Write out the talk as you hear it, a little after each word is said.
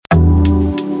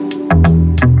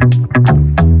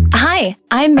Hi,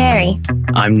 I'm Mary.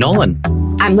 I'm Nolan.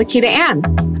 I'm Lakita Ann.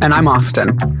 And I'm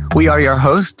Austin. We are your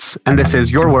hosts, and this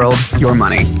is Your World, Your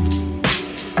Money.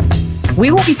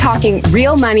 We will be talking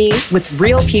real money with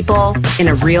real people in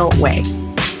a real way.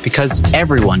 Because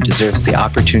everyone deserves the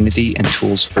opportunity and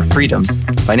tools for freedom,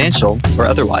 financial or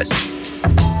otherwise.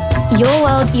 Your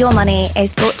World, Your Money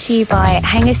is brought to you by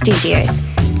Hangar Studios,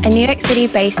 a New York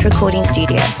City-based recording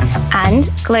studio,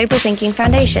 and Global Thinking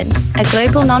Foundation, a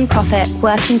global non-profit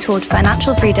working toward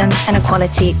financial freedom and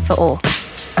equality for all.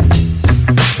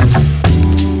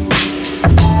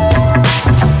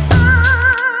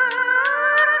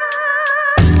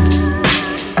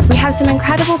 We have some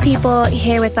incredible people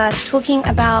here with us talking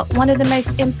about one of the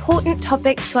most important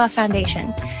topics to our foundation,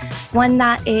 one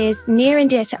that is near and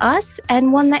dear to us,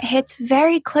 and one that hits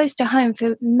very close to home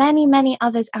for many, many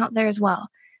others out there as well.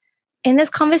 In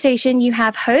this conversation, you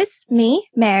have hosts, me,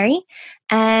 Mary,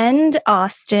 and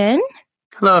Austin.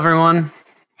 Hello, everyone.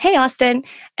 Hey, Austin.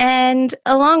 And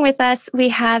along with us, we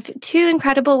have two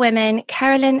incredible women,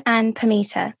 Carolyn and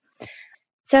Pamita.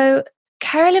 So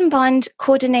Carolyn Bond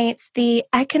coordinates the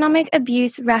Economic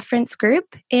Abuse Reference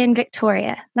Group in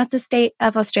Victoria. That's a state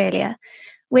of Australia,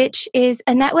 which is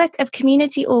a network of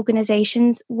community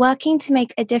organizations working to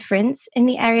make a difference in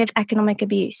the area of economic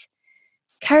abuse.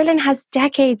 Carolyn has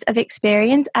decades of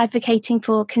experience advocating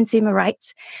for consumer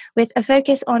rights with a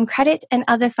focus on credit and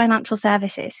other financial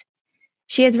services.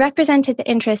 She has represented the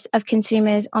interests of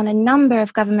consumers on a number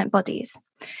of government bodies.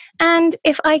 And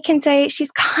if I can say,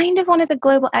 she's kind of one of the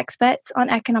global experts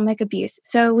on economic abuse.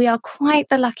 So we are quite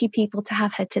the lucky people to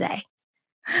have her today.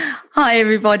 Hi,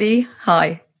 everybody.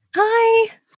 Hi.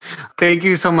 Hi. Thank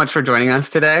you so much for joining us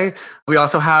today. We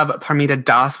also have Parmita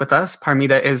Das with us.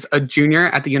 Parmita is a junior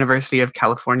at the University of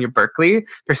California, Berkeley,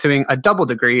 pursuing a double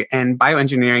degree in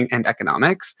bioengineering and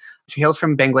economics. She hails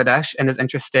from Bangladesh and is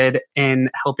interested in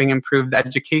helping improve the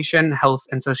education, health,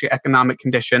 and socioeconomic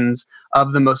conditions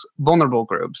of the most vulnerable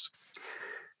groups,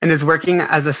 and is working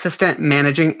as assistant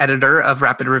managing editor of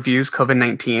Rapid Review's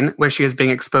COVID-19, where she is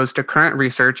being exposed to current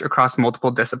research across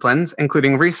multiple disciplines,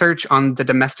 including research on the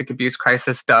domestic abuse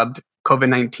crisis dubbed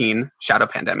COVID-19 shadow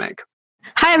pandemic.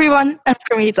 Hi, everyone. I'm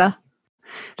Pramita.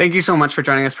 Thank you so much for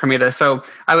joining us, Pramita. So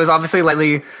I was obviously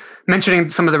lightly mentioning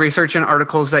some of the research and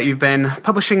articles that you've been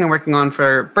publishing and working on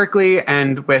for Berkeley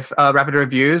and with Rapid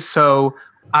Reviews. So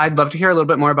I'd love to hear a little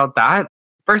bit more about that.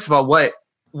 First of all,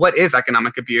 what is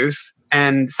economic abuse?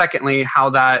 And secondly, how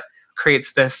that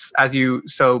creates this, as you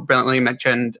so brilliantly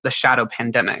mentioned, the shadow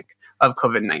pandemic of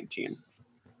COVID-19.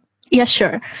 Yeah,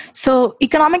 sure. So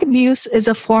economic abuse is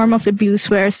a form of abuse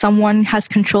where someone has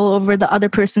control over the other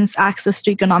person's access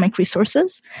to economic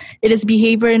resources. It is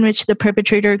behavior in which the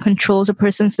perpetrator controls a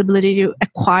person's ability to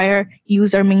acquire,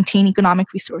 use, or maintain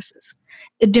economic resources.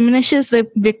 It diminishes the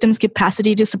victim's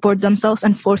capacity to support themselves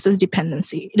and forces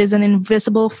dependency. It is an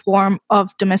invisible form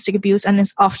of domestic abuse and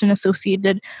is often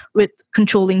associated with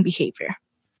controlling behavior.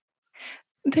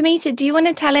 Pamita, do you want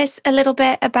to tell us a little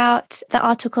bit about the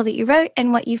article that you wrote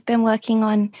and what you've been working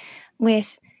on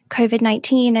with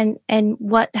COVID-19 and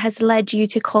what has led you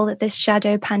to call it this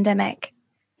shadow pandemic?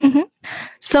 Mm-hmm.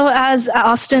 So as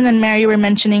Austin and Mary were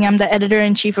mentioning, I'm the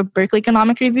editor-in-chief of Berkeley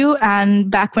Economic Review. And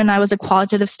back when I was a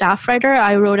qualitative staff writer,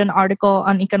 I wrote an article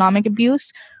on economic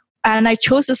abuse. And I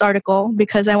chose this article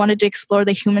because I wanted to explore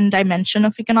the human dimension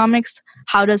of economics.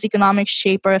 How does economics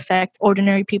shape or affect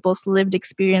ordinary people's lived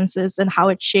experiences and how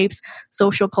it shapes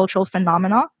social cultural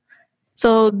phenomena?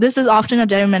 So this is often a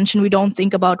dimension we don't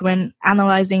think about when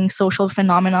analyzing social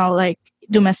phenomena like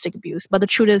domestic abuse. But the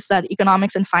truth is that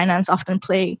economics and finance often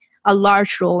play a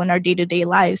large role in our day-to-day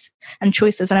lives and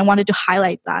choices. And I wanted to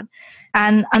highlight that.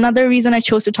 And another reason I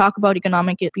chose to talk about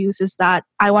economic abuse is that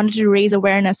I wanted to raise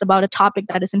awareness about a topic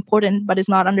that is important but is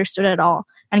not understood at all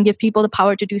and give people the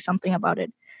power to do something about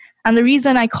it. And the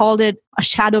reason I called it a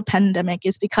shadow pandemic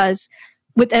is because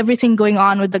with everything going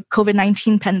on with the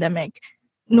COVID-19 pandemic,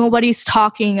 nobody's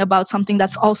talking about something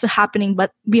that's also happening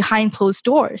but behind closed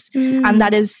doors. And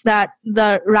that is that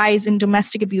the rise in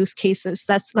domestic abuse cases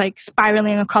that's like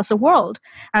spiraling across the world.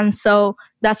 And so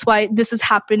that's why this is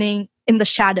happening in the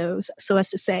shadows, so as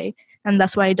to say. And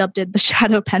that's why I dubbed it the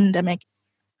shadow pandemic.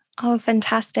 Oh,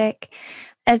 fantastic.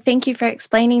 Thank you for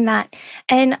explaining that.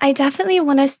 And I definitely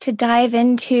want us to dive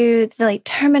into the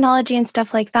terminology and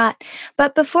stuff like that.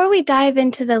 But before we dive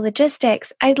into the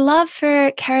logistics, I'd love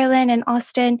for Carolyn and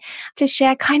Austin to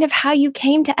share kind of how you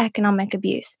came to economic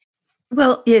abuse.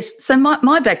 Well, yes. So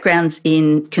my background's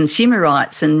in consumer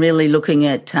rights and really looking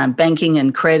at banking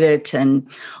and credit and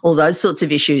all those sorts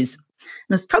of issues.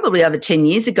 it's probably over 10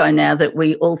 years ago now that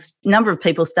a number of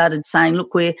people started saying,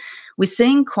 look, we're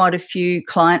seeing quite a few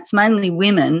clients, mainly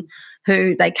women,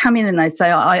 who they come in and they say,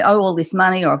 I owe all this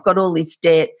money or I've got all this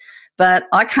debt, but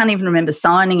I can't even remember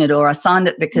signing it, or I signed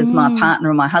it because my partner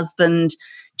or my husband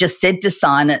just said to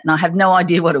sign it and I have no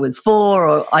idea what it was for,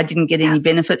 or I didn't get any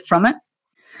benefit from it.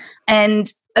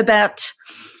 And about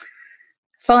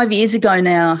 5 years ago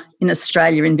now in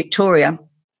Australia, in Victoria,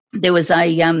 there was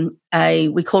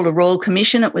we called a Royal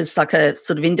Commission. It was like a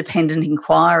sort of independent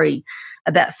inquiry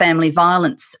about family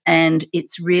violence, and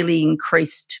it's really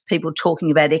increased people talking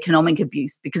about economic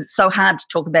abuse, because it's so hard to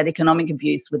talk about economic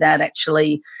abuse without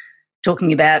actually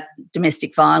talking about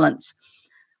domestic violence.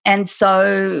 And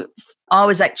so I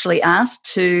was actually asked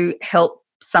to help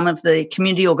some of the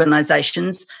community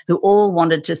organisations who all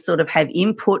wanted to sort of have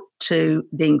input to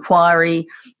the inquiry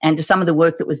and to some of the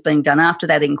work that was being done after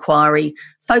that inquiry,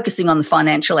 focusing on the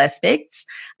financial aspects.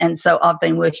 And so I've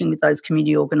been working with those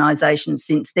community organisations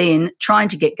since then, trying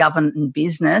to get government and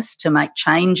business to make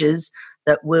changes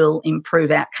that will improve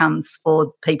outcomes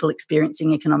for people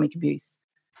experiencing economic abuse.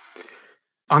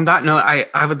 On that note,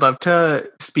 I would love to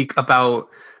speak about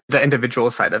the individual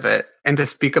side of it and to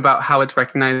speak about how it's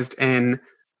recognized in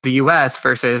the US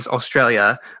versus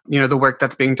Australia. You know, the work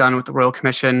that's being done with the Royal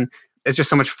Commission is just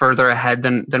so much further ahead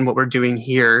than what we're doing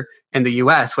here in the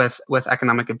US with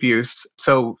economic abuse.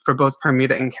 So for both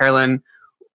Paramita and Carolyn,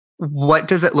 what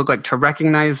does it look like to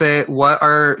recognize it? What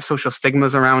are social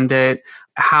stigmas around it?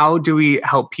 How do we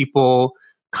help people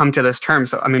come to this term?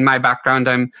 So, I mean, my background,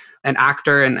 I'm an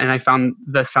actor, and I found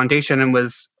this foundation and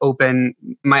was open,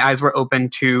 my eyes were open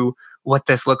to what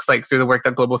this looks like through the work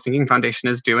that Global Thinking Foundation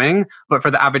is doing. But for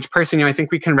the average person, you know, I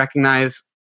think we can recognize,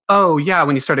 oh yeah,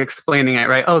 when you start explaining it,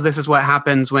 right? Oh, this is what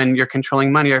happens when you're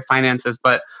controlling money or finances.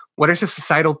 But what are the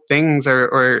societal things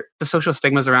or the social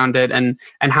stigmas around it, and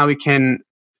how we can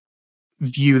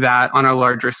view that on a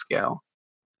larger scale?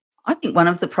 I think one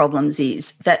of the problems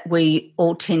is that we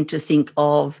all tend to think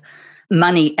of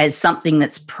money as something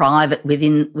that's private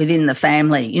within the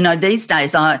family. You know, these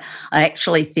days I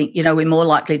actually think, you know, we're more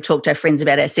likely to talk to our friends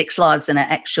about our sex lives than our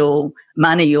actual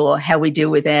money or how we deal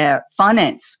with our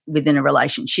finance within a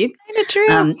relationship.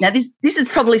 True. Now, this is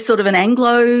probably sort of an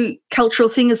Anglo-cultural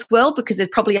thing as well, because there's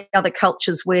probably other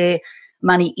cultures where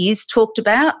money is talked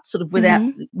about sort of without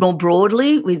more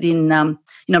broadly within,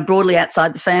 you know, broadly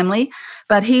outside the family.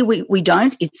 But here we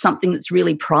don't. It's something that's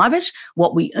really private,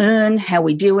 what we earn, how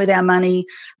we deal with our money.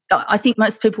 I think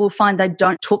most people will find they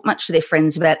don't talk much to their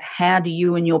friends about how do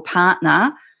you and your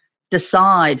partner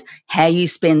decide how you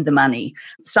spend the money.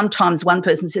 Sometimes one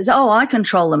person says, oh, I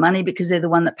control the money because they're the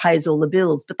one that pays all the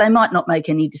bills, but they might not make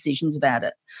any decisions about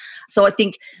it. So I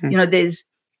think, you know, there's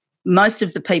most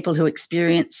of the people who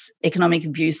experience economic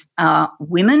abuse are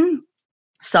women.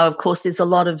 So, of course, there's a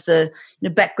lot of the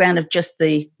background of just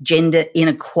the gender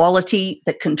inequality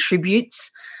that contributes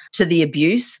to the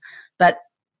abuse, but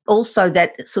also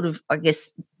that sort of, I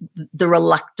guess, the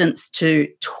reluctance to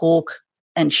talk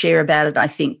and share about it, I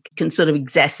think, can sort of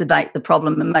exacerbate the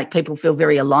problem and make people feel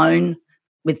very alone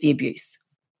with the abuse.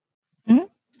 Mm-hmm.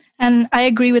 And I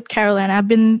agree with Carolyn. I've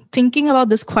been thinking about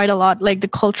this quite a lot, like the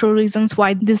cultural reasons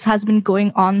why this has been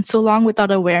going on so long without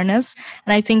awareness.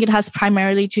 And I think it has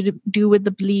primarily to do with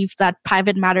the belief that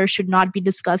private matters should not be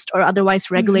discussed or otherwise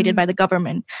regulated by the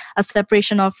government, a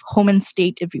separation of home and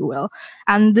state, if you will.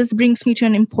 And this brings me to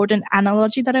an important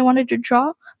analogy that I wanted to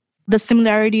draw. The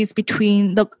similarities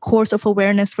between the course of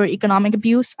awareness for economic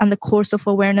abuse and the course of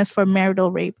awareness for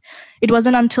marital rape. It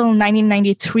wasn't until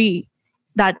 1993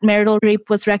 that marital rape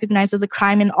was recognized as a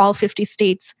crime in all 50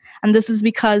 states. And this is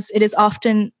because it is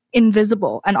often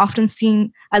invisible and often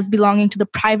seen as belonging to the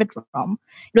private realm.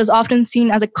 It was often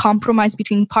seen as a compromise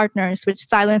between partners, which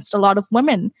silenced a lot of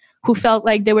women who felt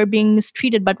like they were being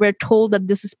mistreated, but were told that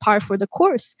this is par for the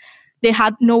course. They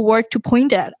had no word to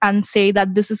point at and say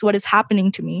that this is what is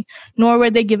happening to me, nor were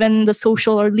they given the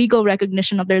social or legal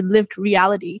recognition of their lived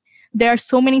reality. There are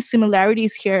so many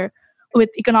similarities here with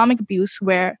economic abuse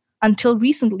where until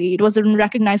recently, it wasn't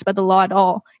recognized by the law at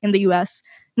all in the US.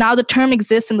 Now the term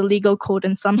exists in the legal code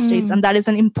in some states, and that is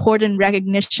an important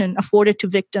recognition afforded to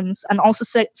victims and also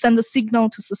sends a signal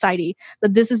to society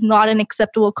that this is not an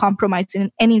acceptable compromise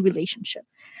in any relationship.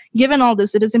 Given all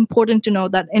this, it is important to know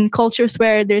that in cultures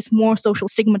where there's more social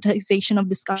stigmatization of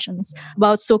discussions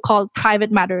about so-called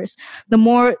private matters, the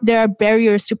more there are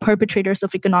barriers to perpetrators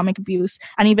of economic abuse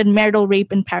and even marital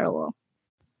rape in parallel.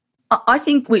 I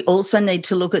think we also need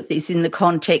to look at this in the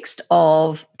context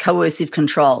of coercive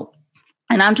control.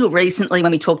 And until recently,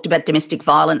 when we talked about domestic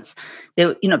violence,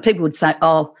 there, people would say,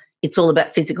 oh, it's all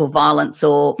about physical violence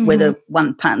or whether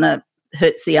one partner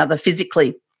hurts the other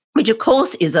physically, which of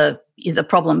course is a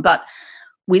problem. But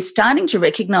we're starting to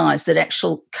recognise that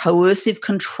actual coercive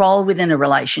control within a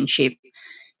relationship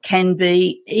can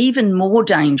be even more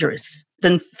dangerous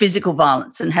than physical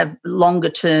violence and have longer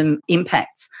term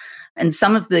impacts. And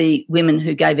some of the women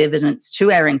who gave evidence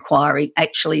to our inquiry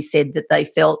actually said that they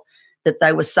felt that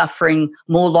they were suffering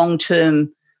more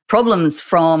long-term problems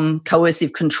from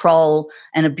coercive control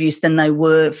and abuse than they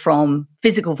were from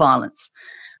physical violence.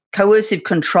 Coercive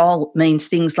control means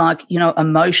things like,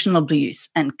 emotional abuse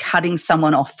and cutting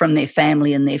someone off from their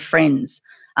family and their friends,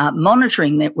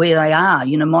 monitoring where they are,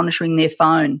 monitoring their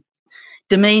phone,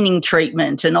 demeaning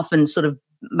treatment, and often sort of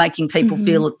making people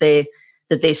feel that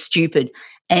they're stupid.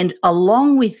 And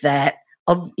along with that,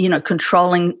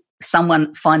 controlling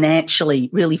someone financially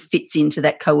really fits into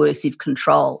that coercive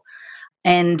control.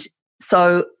 And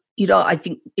so, I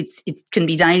think it can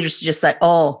be dangerous to just say,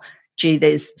 oh,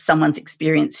 gee, someone's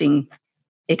experiencing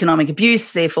economic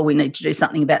abuse, therefore we need to do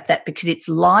something about that, because it's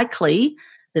likely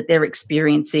that they're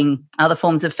experiencing other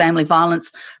forms of family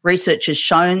violence. Research has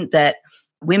shown that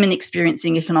women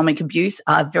experiencing economic abuse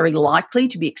are very likely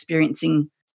to be experiencing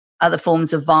other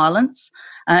forms of violence.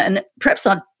 And perhaps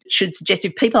I should suggest,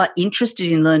 if people are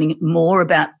interested in learning more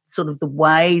about sort of the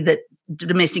way that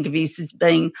domestic abuse is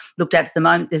being looked at the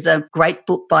moment, there's a great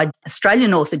book by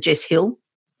Australian author Jess Hill,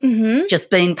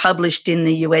 just been published in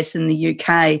the US and the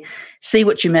UK. See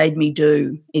What You Made Me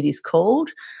Do, it is called.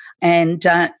 And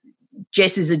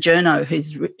Jess is a journo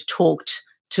who's talked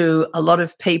to a lot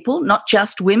of people, not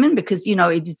just women, because,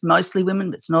 it is mostly women,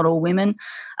 but it's not all women,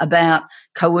 about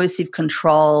coercive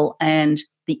control and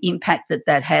the impact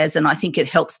that has. And I think it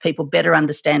helps people better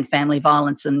understand family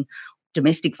violence and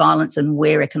domestic violence and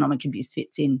where economic abuse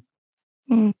fits in.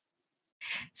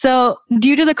 So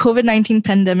due to the COVID-19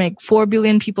 pandemic, 4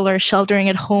 billion people are sheltering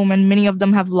at home and many of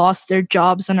them have lost their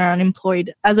jobs and are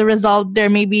unemployed. As a result, there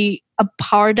may be a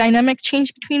power dynamic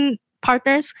change between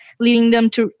partners, leading them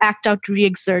to act out to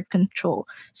re-exert control.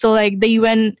 So like the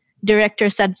UN director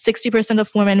said, 60%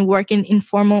 of women work in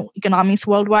informal economies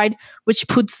worldwide, which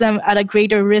puts them at a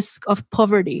greater risk of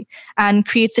poverty and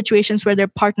creates situations where their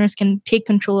partners can take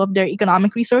control of their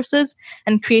economic resources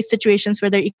and create situations where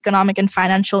their economic and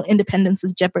financial independence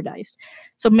is jeopardized.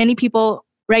 So many people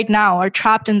right now are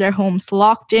trapped in their homes,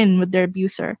 locked in with their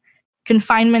abuser.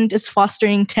 Confinement is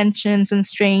fostering tensions and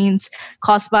strains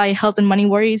caused by health and money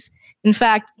worries. In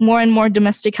fact, more and more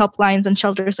domestic helplines and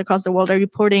shelters across the world are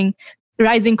reporting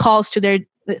rising calls to their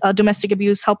domestic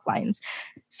abuse helplines.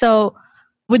 So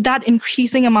with that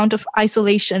increasing amount of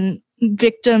isolation,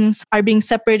 victims are being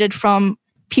separated from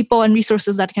people and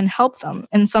resources that can help them.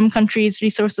 In some countries,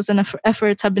 resources and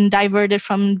efforts have been diverted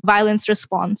from violence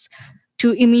response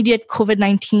to immediate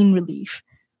COVID-19 relief.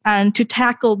 And to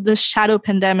tackle this shadow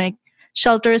pandemic,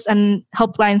 shelters and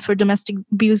helplines for domestic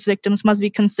abuse victims must be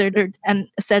considered an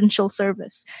essential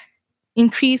service.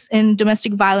 Increase in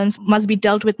domestic violence must be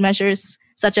dealt with measures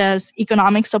such as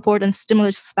economic support and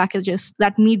stimulus packages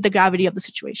that meet the gravity of the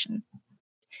situation.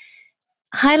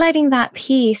 Highlighting that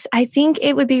piece, I think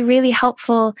it would be really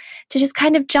helpful to just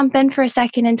kind of jump in for a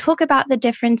second and talk about the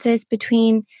differences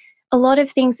between a lot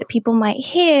of things that people might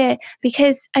hear,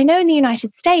 because I know in the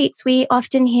United States, we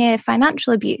often hear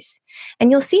financial abuse,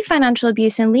 and you'll see financial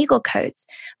abuse in legal codes,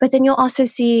 but then you'll also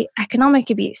see economic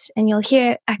abuse and you'll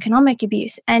hear economic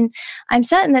abuse. And I'm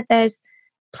certain that there's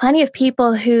plenty of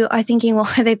people who are thinking,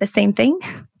 well, are they the same thing?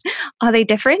 Are they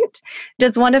different?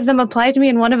 Does one of them apply to me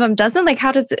and one of them doesn't? Like,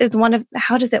 how does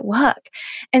it work?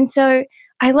 And so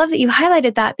I love that you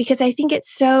highlighted that, because I think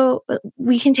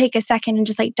we can take a second and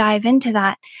just like dive into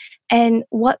that and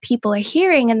what people are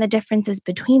hearing and the differences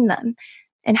between them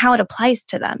and how it applies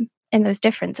to them and those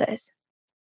differences.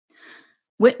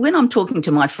 When I'm talking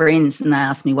to my friends and they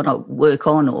ask me what I work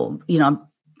on, or, I'm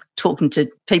talking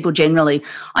to people generally,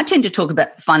 I tend to talk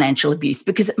about financial abuse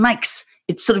because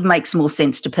it sort of makes more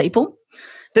sense to people.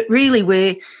 But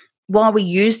really why we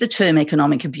use the term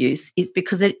economic abuse is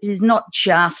because it is not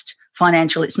just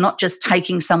financial. It's not just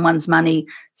taking someone's money,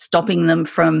 stopping them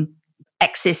from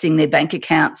accessing their bank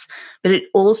accounts, but it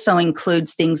also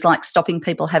includes things like stopping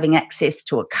people having access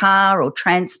to a car or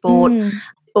transport,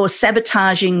 or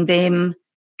sabotaging them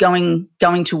going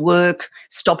to work,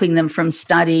 stopping them from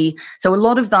study. So a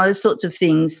lot of those sorts of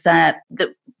things that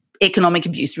economic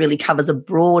abuse really covers a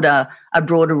broader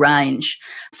range.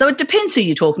 So it depends who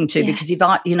you're talking to, because if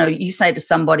you say to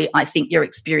somebody, I think you're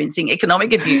experiencing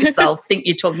economic abuse, they'll think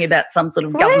you're talking about some sort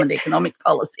of government economic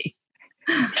policy.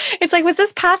 It's like, was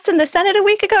this passed in the Senate a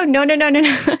week ago? No.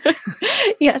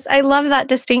 Yes, I love that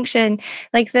distinction.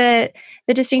 Like the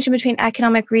distinction between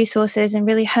economic resources and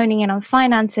really honing in on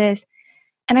finances.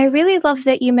 And I really love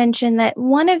that you mentioned that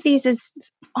one of these is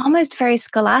almost very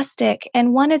scholastic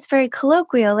and one is very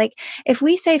colloquial. Like if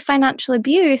we say financial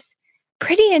abuse,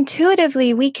 pretty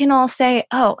intuitively, we can all say,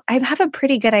 oh, I have a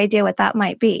pretty good idea what that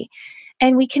might be.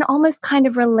 And we can almost kind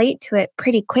of relate to it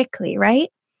pretty quickly, right?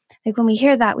 Like when we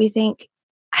hear that, we think,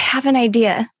 I have an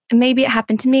idea. And maybe it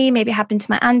happened to me, maybe it happened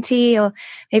to my auntie, or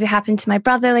maybe it happened to my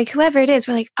brother, like whoever it is.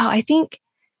 We're like, oh, I think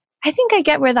I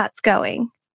get where that's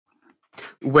going.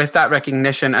 With that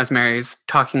recognition, as Mary's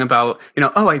talking about,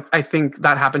 oh, I think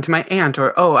that happened to my aunt,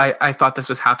 or, oh, I thought this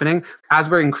was happening. As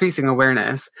we're increasing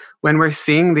awareness, when we're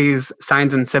seeing these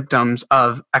signs and symptoms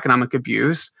of economic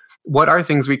abuse, what are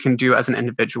things we can do as an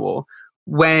individual?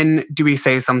 When do we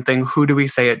say something? Who do we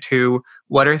say it to?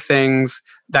 What are things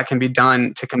that can be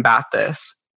done to combat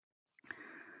this?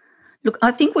 Look,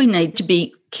 I think we need to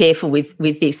be careful with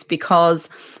this because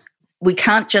we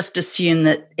can't just assume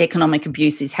that economic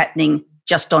abuse is happening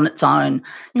just on its own.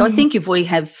 So I think if we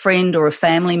have a friend or a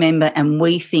family member and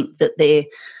we think that their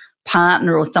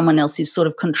partner or someone else is sort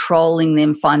of controlling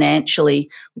them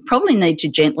financially, we probably need to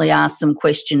gently ask them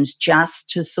questions just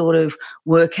to sort of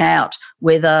work out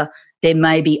whether there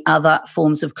may be other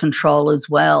forms of control as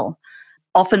well.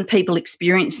 Often people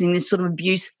experiencing this sort of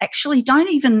abuse actually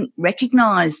don't even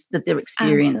recognise that they're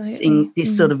experiencing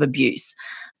this sort of abuse.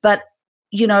 But,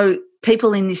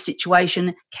 people in this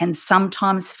situation can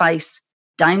sometimes face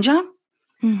danger.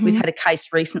 We've had a case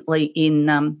recently in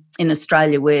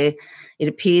Australia where it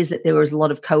appears that there was a lot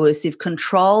of coercive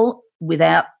control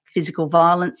without physical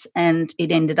violence, and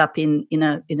it ended up in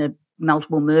a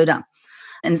multiple murder.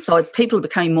 And so people are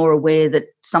becoming more aware that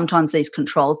sometimes these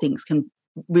control things can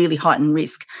really heighten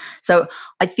risk. So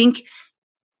I think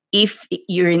if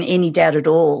you're in any doubt at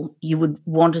all, you would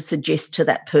want to suggest to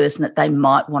that person that they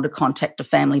might want to contact a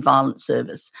family violence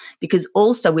service, because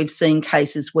also we've seen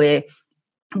cases where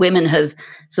women have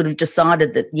sort of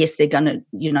decided that, yes, they're going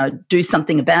to, do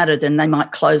something about it, and they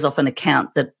might close off an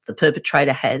account that the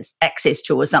perpetrator has access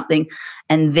to or something,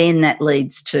 and then that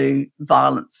leads to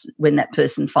violence when that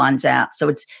person finds out. So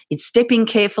it's stepping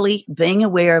carefully, being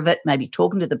aware of it, maybe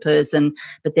talking to the person,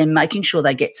 but then making sure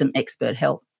they get some expert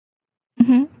help.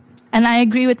 Mm-hmm. And I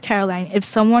agree with Caroline. If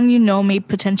someone may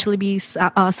potentially be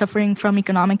suffering from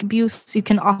economic abuse, you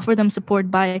can offer them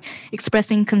support by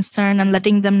expressing concern and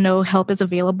letting them know help is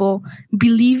available,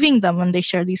 believing them when they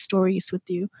share these stories with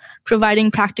you,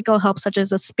 providing practical help such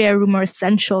as a spare room or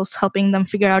essentials, helping them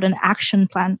figure out an action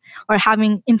plan, or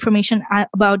having information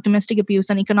about domestic abuse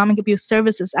and economic abuse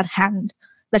services at hand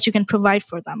that you can provide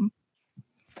for them.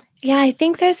 Yeah, I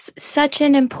think there's such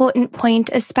an important point,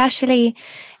 especially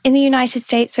in the United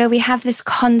States, where we have this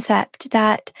concept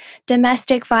that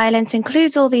domestic violence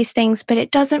includes all these things, but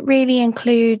it doesn't really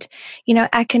include,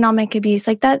 economic abuse.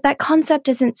 Like that concept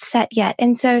isn't set yet.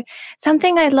 And so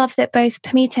something I love that both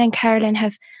Pamita and Carolyn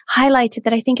have highlighted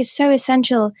that I think is so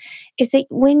essential is that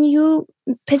when you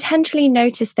potentially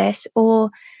notice this,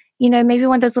 or maybe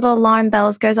one of those little alarm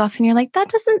bells goes off and you're like, that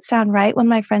doesn't sound right when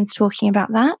my friend's talking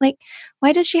about that. Like,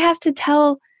 why does she have to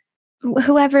tell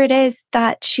whoever it is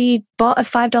that she bought a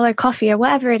 $5 coffee or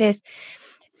whatever it is?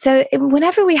 So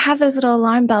whenever we have those little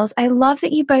alarm bells, I love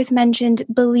that you both mentioned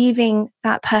believing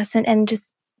that person and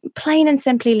just plain and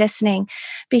simply listening,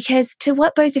 because to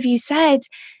what both of you said,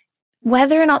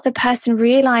 whether or not the person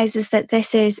realizes that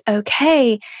this is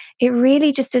okay, it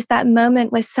really just is that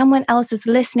moment where someone else is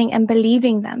listening and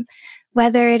believing them,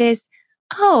 whether it is,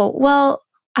 oh, well,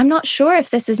 I'm not sure if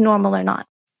this is normal or not.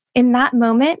 In that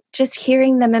moment, just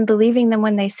hearing them and believing them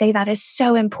when they say that is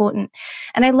so important.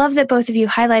 And I love that both of you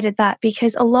highlighted that,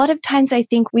 because a lot of times I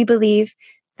think we believe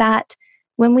that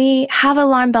when we have an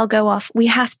alarm bell go off, we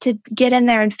have to get in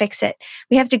there and fix it.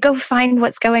 We have to go find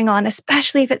what's going on,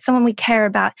 especially if it's someone we care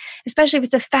about, especially if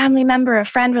it's a family member or a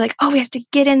friend. We're like, oh, we have to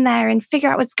get in there and figure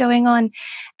out what's going on.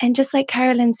 And just like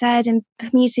Carolyn said, and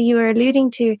Pamita, you were alluding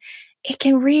to, it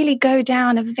can really go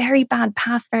down a very bad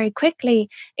path very quickly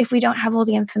if we don't have all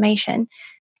the information.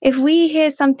 If we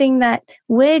hear something that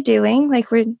we're doing,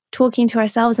 like we're talking to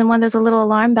ourselves and one of those little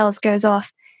alarm bells goes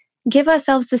off, give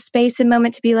ourselves the space and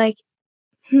moment to be like,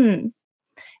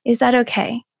 is that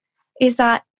okay? Is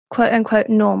that quote unquote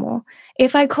normal?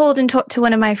 If I called and talked to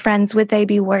one of my friends, would they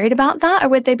be worried about that? Or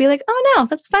would they be like, oh no,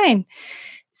 that's fine?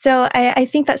 So I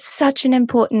think that's such an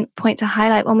important point to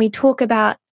highlight when we talk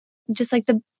about just like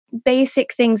the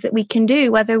basic things that we can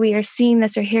do, whether we are seeing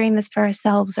this or hearing this for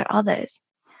ourselves or others.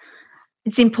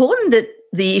 It's important that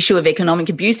the issue of economic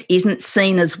abuse isn't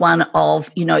seen as one of,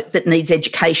 that needs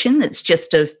education. That's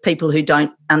just of people who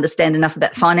don't understand enough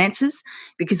about finances,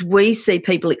 because we see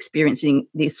people experiencing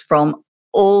this from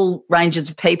all ranges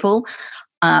of people.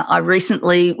 I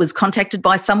recently was contacted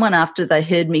by someone after they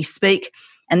heard me speak,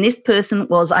 and this person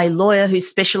was a lawyer who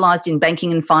specialised in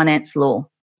banking and finance law.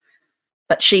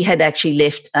 But she had actually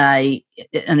left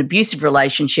an abusive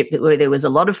relationship where there was a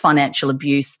lot of financial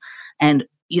abuse, and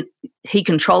he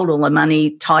controlled all the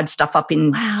money, tied stuff up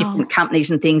in different companies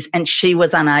and things, and she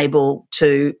was unable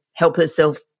to help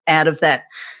herself out of that.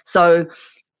 So,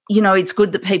 it's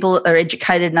good that people are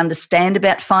educated and understand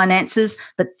about finances,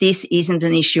 but this isn't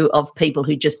an issue of people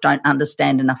who just don't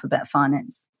understand enough about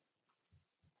finance.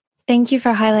 Thank you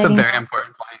for highlighting. That's a very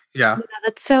important point. Yeah,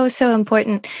 that's so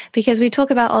important, because we talk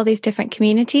about all these different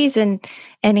communities, and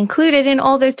included in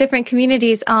all those different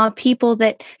communities are people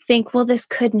that think, well, this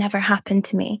could never happen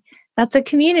to me. That's a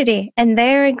community, and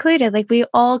they're included. Like, we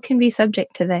all can be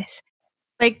subject to this.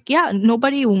 Like, yeah,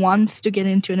 nobody wants to get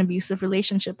into an abusive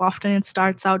relationship. Often it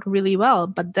starts out really well,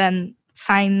 but then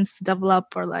signs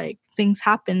develop or like things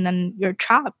happen and you're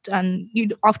trapped, and you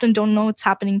often don't know what's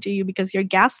happening to you because you're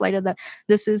gaslighted that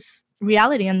this is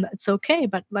reality and it's okay,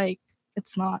 but like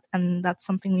it's not. And that's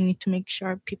something we need to make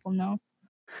sure people know.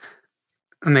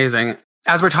 Amazing.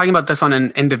 As we're talking about this on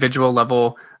an individual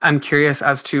level, I'm curious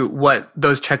as to what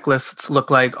those checklists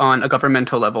look like on a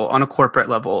governmental level, on a corporate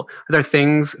level. Are there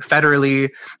things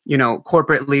federally,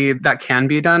 corporately that can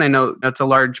be done? I know that's a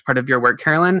large part of your work,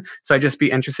 Carolyn. So I'd just be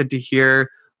interested to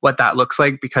hear what that looks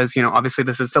like, because, obviously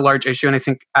this is a large issue, and I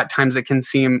think at times it can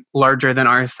seem larger than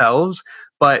ourselves,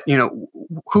 but,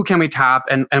 who can we tap,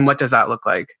 and what does that look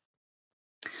like?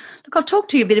 Look, I'll talk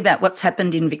to you a bit about what's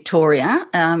happened in Victoria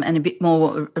and a bit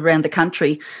more around the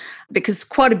country, because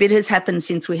quite a bit has happened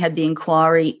since we had the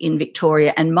inquiry in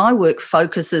Victoria, and my work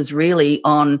focuses really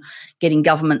on getting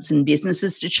governments and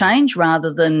businesses to change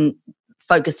rather than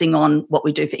focusing on what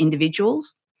we do for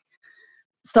individuals.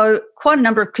 So quite a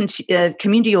number of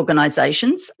community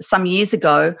organisations, some years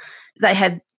ago, they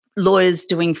had lawyers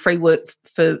doing free work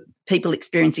for people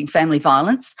experiencing family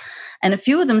violence, and a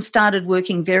few of them started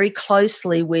working very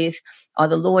closely with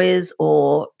either lawyers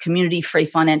or community free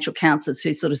financial counsellors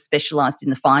who sort of specialised in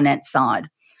the finance side.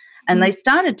 And they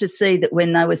started to see that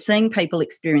when they were seeing people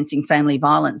experiencing family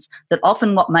violence, that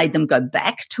often what made them go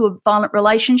back to a violent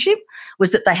relationship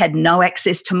was that they had no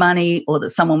access to money, or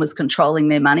that someone was controlling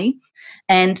their money,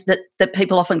 and that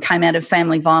people often came out of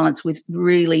family violence with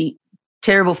really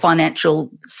terrible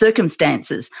financial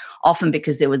circumstances, often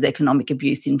because there was economic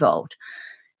abuse involved.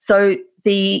 So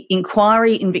the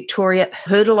inquiry in Victoria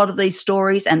heard a lot of these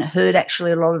stories and heard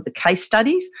actually a lot of the case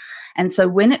studies. And so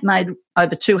when it made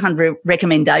over 200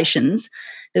 recommendations,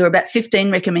 there were about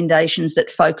 15 recommendations that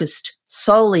focused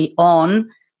solely on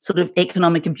sort of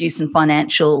economic abuse and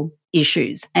financial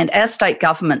issues. And our state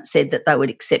government said that they would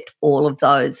accept all of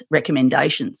those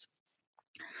recommendations.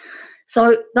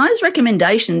 So those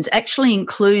recommendations actually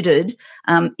included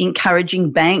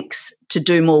encouraging banks to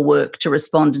do more work to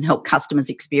respond and help customers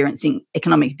experiencing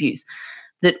economic abuse,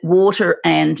 that water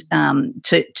and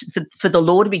for the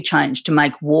law to be changed to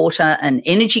make water and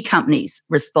energy companies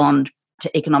respond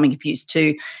to economic abuse,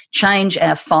 to change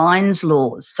our fines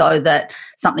laws so that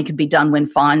something could be done when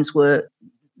fines were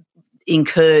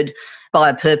incurred by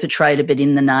a perpetrator but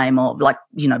in the name of,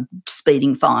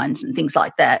 speeding fines and things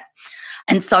like that.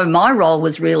 And so my role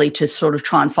was really to sort of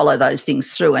try and follow those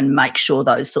things through and make sure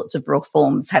those sorts of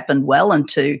reforms happened well, and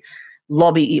to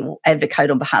lobby or advocate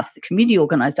on behalf of the community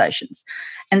organisations.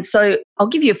 And so I'll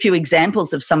give you a few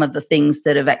examples of some of the things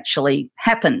that have actually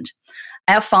happened.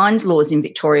 Our fines laws in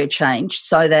Victoria changed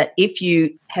so that if you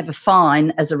have a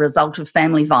fine as a result of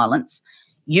family violence,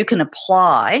 you can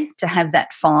apply to have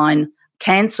that fine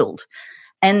cancelled.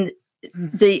 And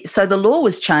so the law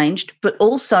was changed, but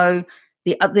also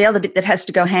the other bit that has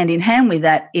to go hand in hand with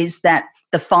that is that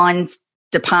the fines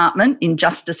department in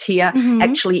Justice here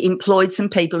actually employed some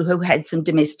people who had some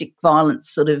domestic violence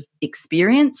sort of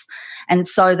experience. And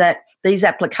so that these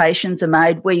applications are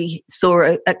made. We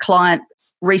saw a client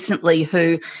recently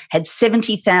who had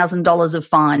 $70,000 of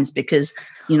fines because,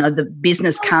 the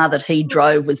business car that he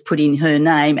drove was put in her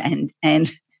name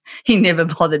and he never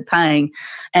bothered paying.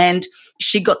 And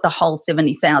she got the whole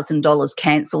 $70,000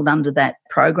 cancelled under that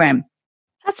program.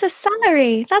 That's a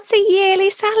salary. That's a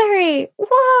yearly salary.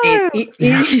 Whoa. It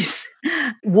is.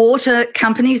 Water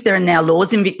companies, there are now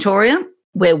laws in Victoria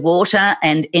where water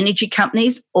and energy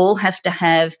companies all have to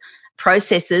have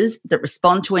processes that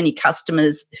respond to any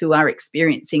customers who are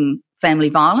experiencing family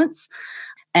violence.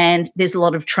 And there's a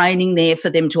lot of training there for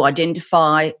them to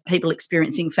identify people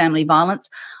experiencing family violence.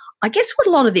 I guess what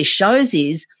a lot of this shows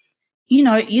is,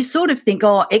 you sort of think,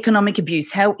 economic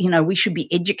abuse, how, we should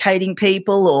be educating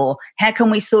people, or how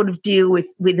can we sort of deal with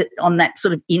it on that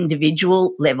sort of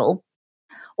individual level?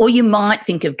 Or you might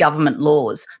think of government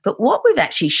laws. But what we've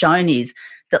actually shown is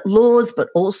that laws, but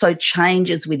also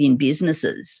changes within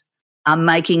businesses, are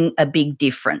making a big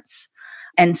difference.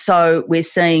 And so we've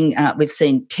seen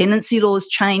tenancy laws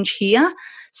change here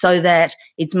so that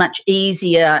it's much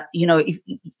easier,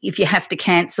 if you have to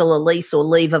cancel a lease or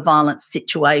leave a violent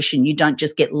situation, you don't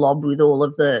just get lobbed with all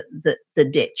of the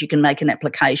debt. You can make an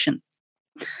application.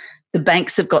 The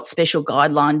banks have got special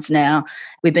guidelines now.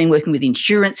 We've been working with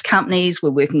insurance companies. We're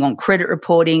working on credit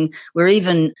reporting. We're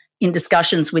even in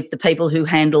discussions with the people who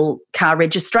handle car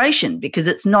registration, because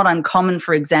it's not uncommon,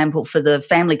 for example, for the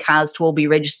family cars to all be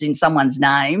registered in someone's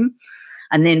name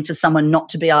and then for someone not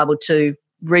to be able to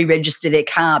re-register their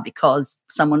car because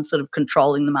someone's sort of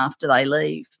controlling them after they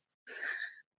leave.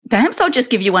 Perhaps I'll just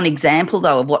give you one example,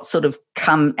 though, of what's sort of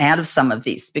come out of some of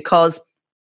this, because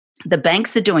the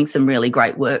banks are doing some really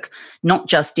great work, not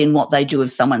just in what they do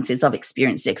if someone says, I've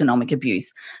experienced economic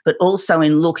abuse, but also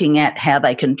in looking at how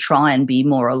they can try and be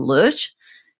more alert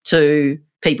to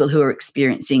people who are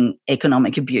experiencing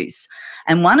economic abuse.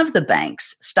 And one of the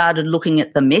banks started looking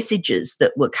at the messages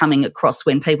that were coming across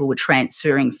when people were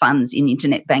transferring funds in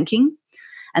internet banking.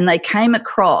 And they came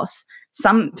across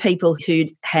some people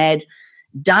who'd had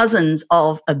dozens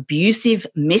of abusive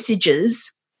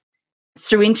messages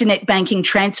through internet banking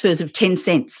transfers of 10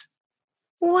 cents.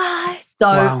 What?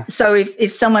 So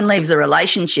if someone leaves a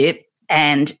relationship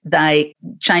and they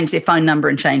change their phone number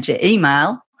and change their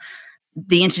email,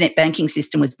 the internet banking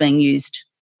system was being used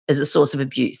as a source of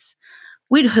abuse.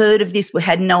 We'd heard of this, we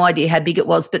had no idea how big it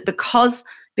was, but because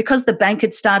the bank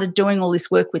had started doing all this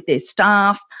work with their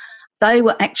staff, they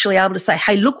were actually able to say,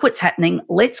 hey, look what's happening.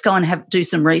 Let's go and do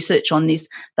some research on this.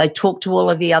 They talked to all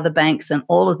of the other banks, and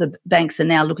all of the banks are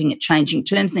now looking at changing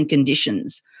terms and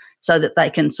conditions so that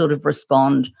they can sort of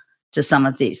respond to some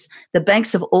of this. The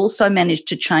banks have also managed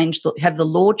to have the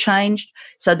law changed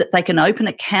so that they can open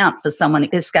an account for someone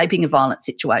escaping a violent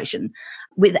situation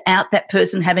without that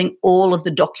person having all of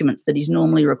the documents that is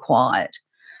normally required.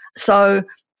 So,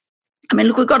 I mean,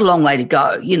 look, we've got a long way to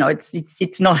go.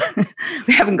 It's not,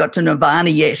 we haven't got to nirvana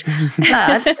yet.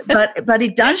 But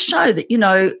it does show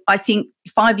that, I think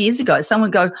 5 years ago, someone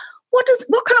would go,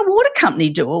 what can a water company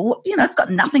do? Or, it's got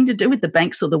nothing to do with the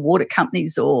banks or the water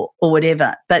companies or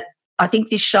whatever. But I think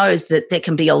this shows that there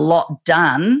can be a lot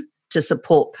done to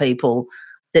support people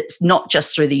that's not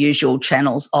just through the usual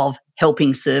channels of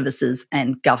helping services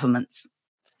and governments.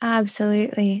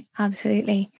 Absolutely.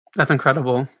 Absolutely. That's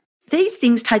incredible. These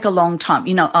things take a long time.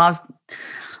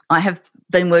 I have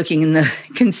been working in the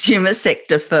consumer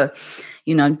sector for,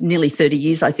 nearly 30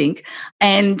 years, I think,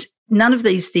 and none of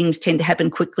these things tend to happen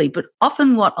quickly. But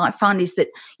often what I find is that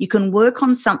you can work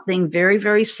on something very,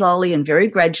 very slowly and very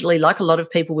gradually, like a lot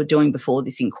of people were doing before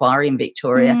this inquiry in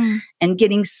Victoria, and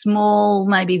getting small,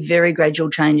 maybe very gradual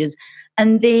changes.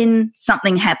 And then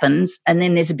something happens, and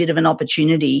then there's a bit of an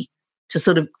opportunity to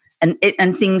sort of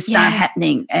and things start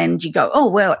happening, and you go, oh,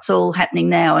 well, it's all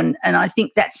happening now. And I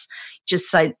think that's just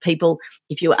say to people,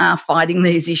 if you are fighting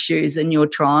these issues and you're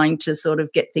trying to sort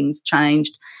of get things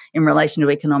changed in relation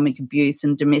to economic abuse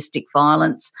and domestic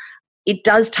violence, it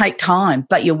does take time,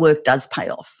 but your work does pay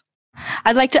off.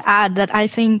 I'd like to add that I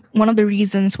think one of the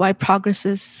reasons why progress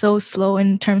is so slow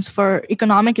in terms for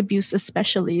economic abuse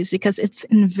especially is because it's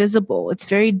invisible. It's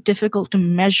very difficult to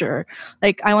measure.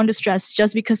 Like, I want to stress,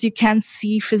 just because you can't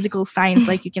see physical signs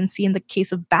like you can see in the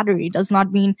case of battery does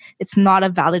not mean it's not a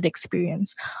valid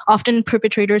experience. Often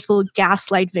perpetrators will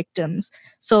gaslight victims.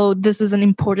 So this is an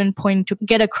important point to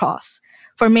get across.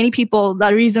 For many people,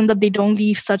 the reason that they don't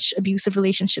leave such abusive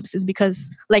relationships is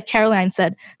because, like Caroline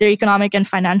said, their economic and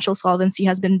financial solvency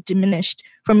has been diminished.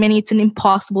 For many, it's an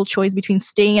impossible choice between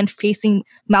staying and facing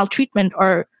maltreatment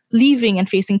or leaving and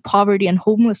facing poverty and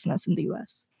homelessness in the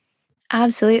US.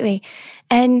 Absolutely.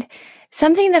 And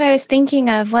something that I was thinking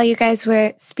of while you guys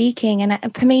were speaking, and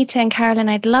Pamita and Caroline,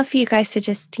 I'd love for you guys to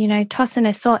just, toss in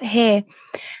a thought here.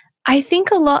 I think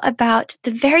a lot about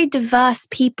the very diverse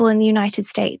people in the United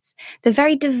States, the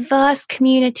very diverse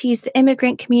communities, the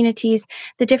immigrant communities,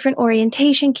 the different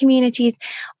orientation communities,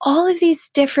 all of these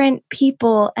different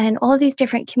people and all of these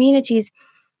different communities.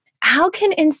 How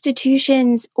can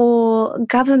institutions or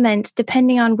government,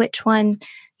 depending on which one,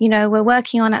 we're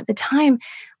working on at the time,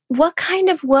 what kind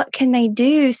of work can they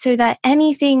do so that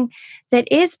anything that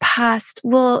is passed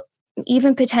will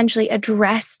even potentially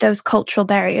address those cultural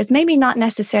barriers? Maybe not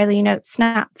necessarily,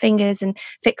 snap fingers and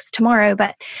fix tomorrow,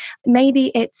 but maybe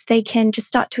they can just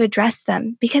start to address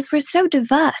them, because we're so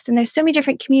diverse and there's so many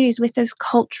different communities with those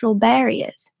cultural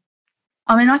barriers.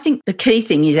 I mean, I think the key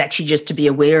thing is actually just to be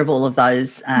aware of all of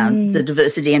those, the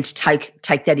diversity, and to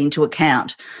take that into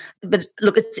account. But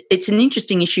look, it's an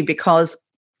interesting issue because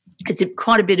it's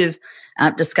quite a bit of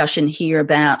discussion here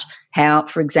about how,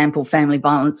 for example, family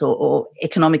violence or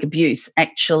economic abuse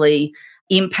actually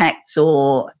impacts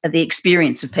or the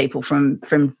experience of people from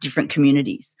different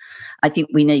communities. I think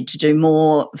we need to do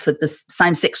more for the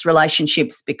same-sex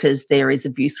relationships because there is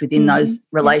abuse within those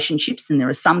relationships, and there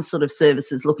are some sort of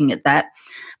services looking at that.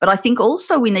 But I think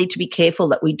also we need to be careful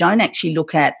that we don't actually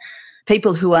look at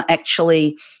people who are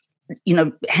actually,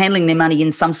 handling their money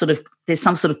in there's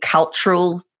some sort of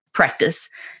cultural practice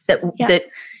that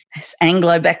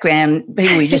Anglo background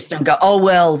people, we just don't go, oh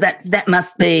well, that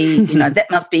must be that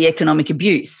must be economic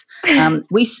abuse.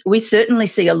 We certainly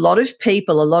see a lot of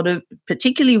people,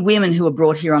 particularly women who are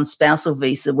brought here on spousal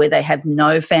visa where they have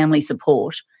no family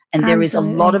support, and there is a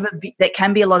lot of there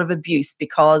can be a lot of abuse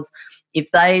because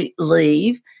if they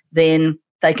leave, then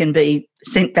they can be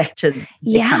sent back to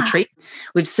the country.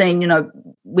 We've seen,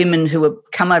 women who have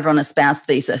come over on a spouse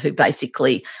visa who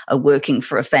basically are working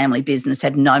for a family business,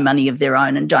 have no money of their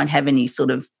own and don't have any sort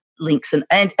of links and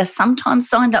are sometimes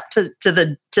signed up to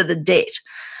the debt.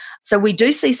 So we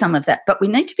do see some of that, but we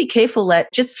need to be careful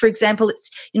that just, for example, it's,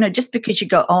 just because you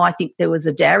go, oh, I think there was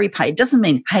a dowry paid, doesn't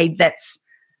mean, hey, that's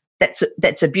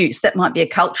abuse. That might be a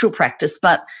cultural practice,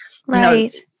 but,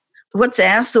 what's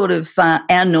our sort of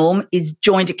our norm is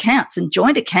joint accounts, and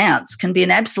joint accounts can be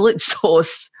an absolute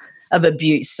source of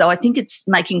abuse. So I think it's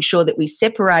making sure that we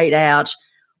separate out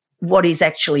what is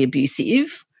actually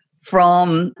abusive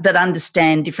but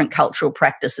understand different cultural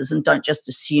practices and don't just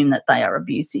assume that they are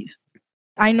abusive.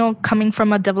 I know, coming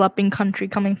from a developing country,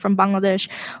 coming from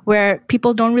Bangladesh, where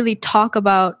people don't really talk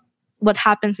about what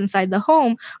happens inside the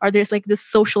home, or there's like this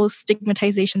social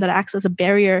stigmatization that acts as a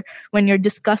barrier when you're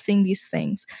discussing these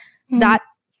things. That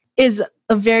is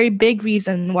a very big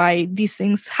reason why these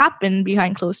things happen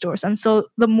behind closed doors. And so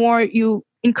the more you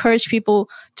encourage people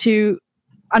to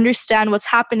understand what's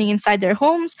happening inside their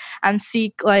homes and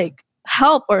seek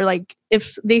help, or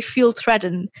if they feel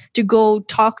threatened, to go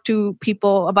talk to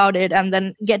people about it and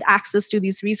then get access to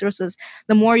these resources,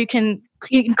 the more you can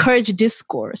encourage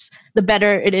discourse, the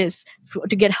better it is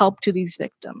to get help to these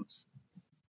victims.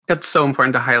 That's so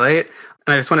important to highlight.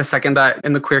 And I just want to second that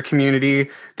in the queer community,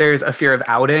 there's a fear of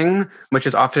outing, which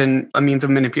is often a means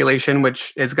of manipulation,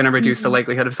 which is going to reduce the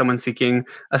likelihood of someone seeking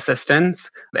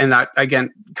assistance. And that,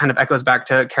 again, kind of echoes back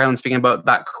to Carolyn speaking about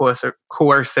that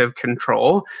coercive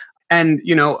control. And,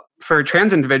 for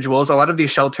trans individuals, a lot of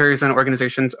these shelters and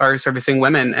organizations are servicing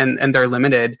women, and they're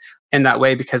limited in that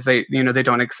way because they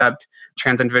don't accept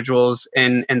trans individuals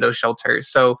in those shelters.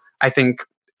 So I think,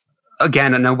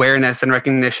 again, an awareness and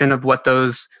recognition of what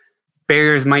those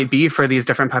barriers might be for these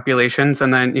different populations,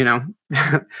 and then,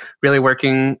 really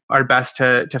working our best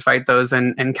to fight those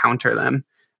and counter them.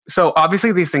 So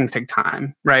obviously these things take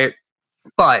time, right?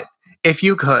 But if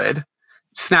you could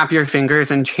snap your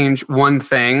fingers and change one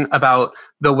thing about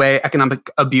the way economic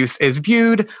abuse is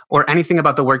viewed, or anything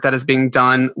about the work that is being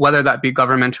done, whether that be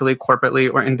governmentally,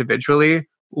 corporately, or individually,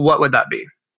 what would that be?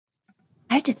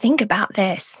 I have to think about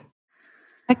this.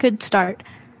 I could start.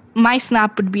 My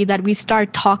snap would be that we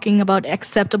start talking about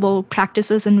acceptable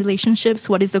practices in relationships,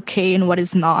 what is okay and what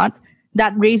is not.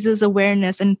 That raises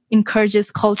awareness and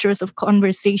encourages cultures of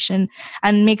conversation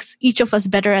and makes each of us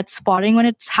better at spotting when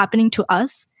it's happening to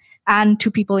us and to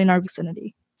people in our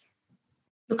vicinity.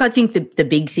 Look, I think the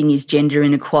big thing is gender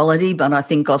inequality, but I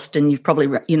think, Austin, you've probably,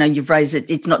 you've raised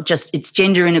it. It's not just, it's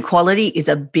gender inequality is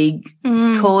a big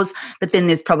cause, but then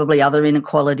there's probably other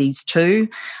inequalities too.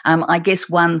 I guess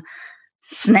one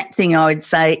snap thing I would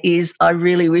say is I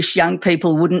really wish young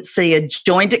people wouldn't see a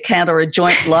joint account or a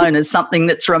joint loan as something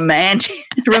that's romantic.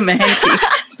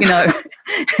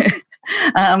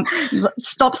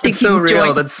 Stop thinking. That's so real.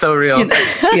 Joint, that's so real.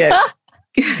 Yeah.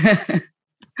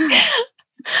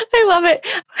 I love it.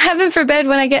 Heaven forbid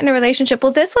when I get in a relationship,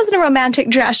 well, this wasn't a romantic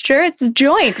gesture. It's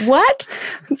joint. What?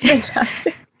 It's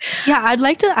fantastic. Yeah, I'd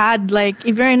like to add,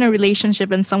 if you're in a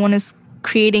relationship and someone is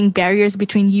creating barriers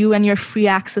between you and your free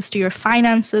access to your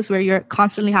finances, where you're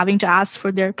constantly having to ask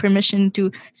for their permission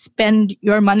to spend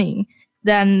your money,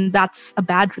 then that's a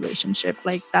bad relationship.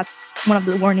 That's one of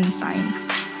the warning signs.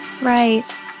 Right.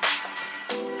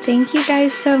 Thank you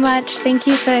guys so much. Thank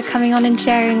you for coming on and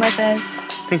sharing with us.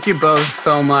 Thank you both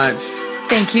so much.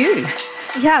 Thank you.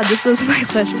 Yeah, this was my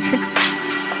pleasure.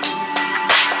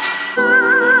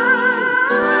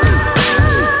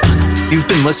 You've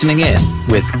been listening in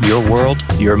with Your World,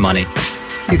 Your Money.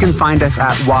 You can find us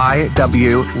at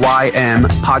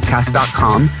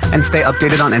ywympodcast.com and stay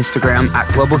updated on Instagram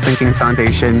at Global Thinking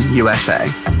Foundation USA.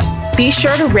 Be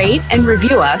sure to rate and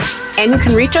review us, and you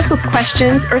can reach us with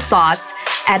questions or thoughts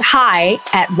at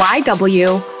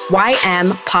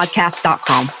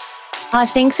hi@ywympodcast.com. Our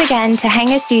thanks again to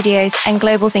Hanger Studios and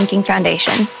Global Thinking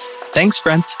Foundation. Thanks,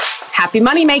 friends. Happy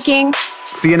money making.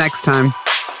 See you next time.